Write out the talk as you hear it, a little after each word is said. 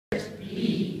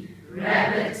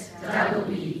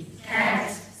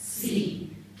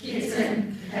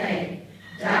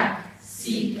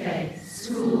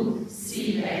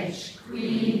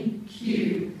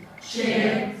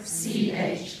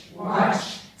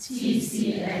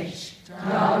DCH,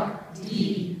 dog,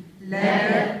 D,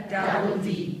 ladder, double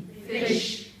D,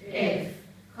 fish, F,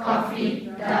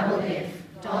 coffee, double F,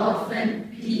 dolphin,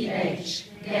 PH,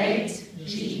 gate,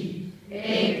 G,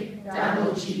 egg,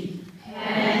 double G,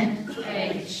 hand,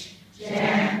 H,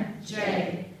 jam,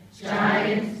 J,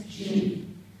 giant, G,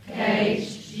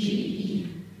 cage, GE,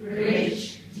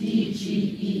 bridge,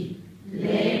 DGE,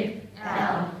 leg,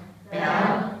 L,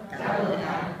 bell, double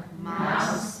L,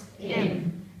 mouse, M,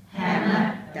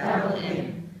 hammer, double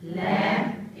M,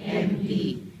 lamb,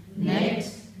 MB,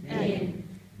 net, N,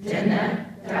 dinner,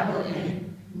 double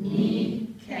N,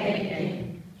 knee,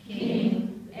 KN,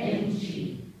 king,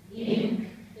 NG, ink,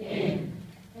 N,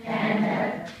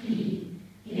 panda, P,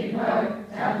 hippo,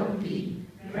 double P,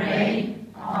 brain,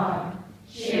 R,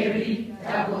 cherry,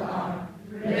 double R,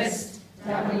 wrist,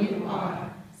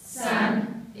 WR,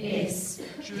 sun, S,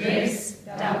 dress,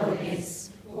 double S,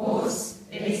 horse,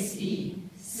 SE,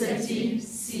 city,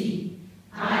 C,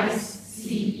 ice,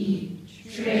 CE,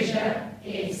 treasure,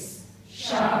 S,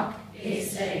 shark,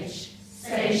 SH,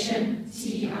 station,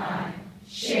 TI,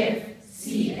 chef,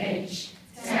 CH,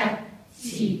 tap,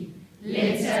 T,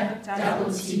 letter,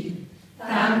 double T,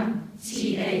 thumb,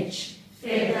 TH,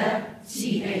 feather,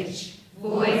 TH,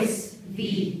 voice,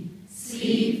 V,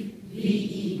 sleeve,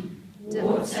 VE,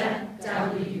 water,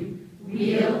 W,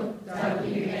 wheel,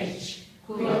 WH,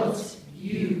 quilt,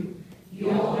 U,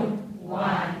 yawn,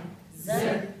 Y,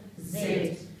 zip,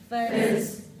 Z,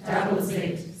 fizz, double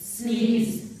Z,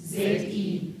 sneeze,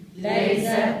 ZE,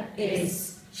 laser,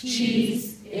 S,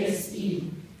 cheese, SE,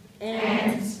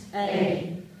 ant,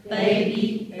 A,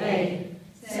 baby, A,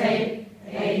 tape,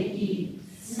 AE,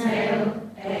 snail,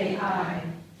 AI,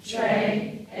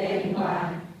 tray,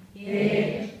 AY,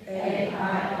 egg,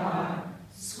 AIR,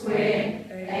 square,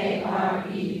 ARE,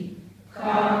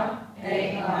 car,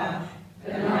 AR,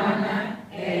 banana,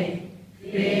 A,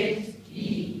 bed,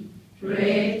 E,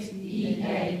 bread,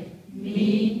 EA,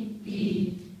 me,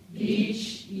 E,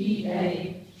 beach,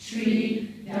 EA,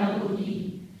 tree, double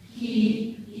E,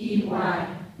 key, EY,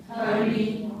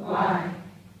 hurry, Y,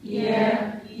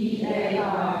 ear,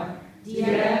 EAR,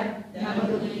 dear,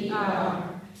 WER,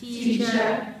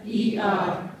 teacher,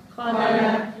 ER,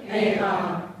 collar,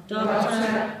 AR,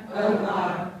 doctor,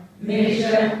 OR,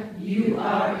 measure,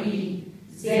 URE,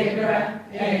 zebra,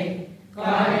 A,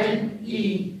 garden,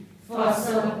 E,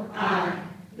 fossil, I,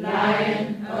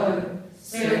 lion, O,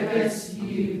 circus,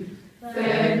 U,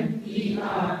 fern,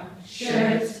 ER,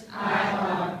 shirt,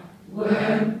 IR,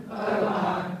 worm,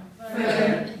 OR,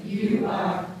 fur,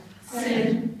 UR,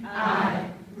 tin, I,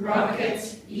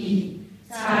 rocket, E,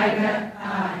 tiger,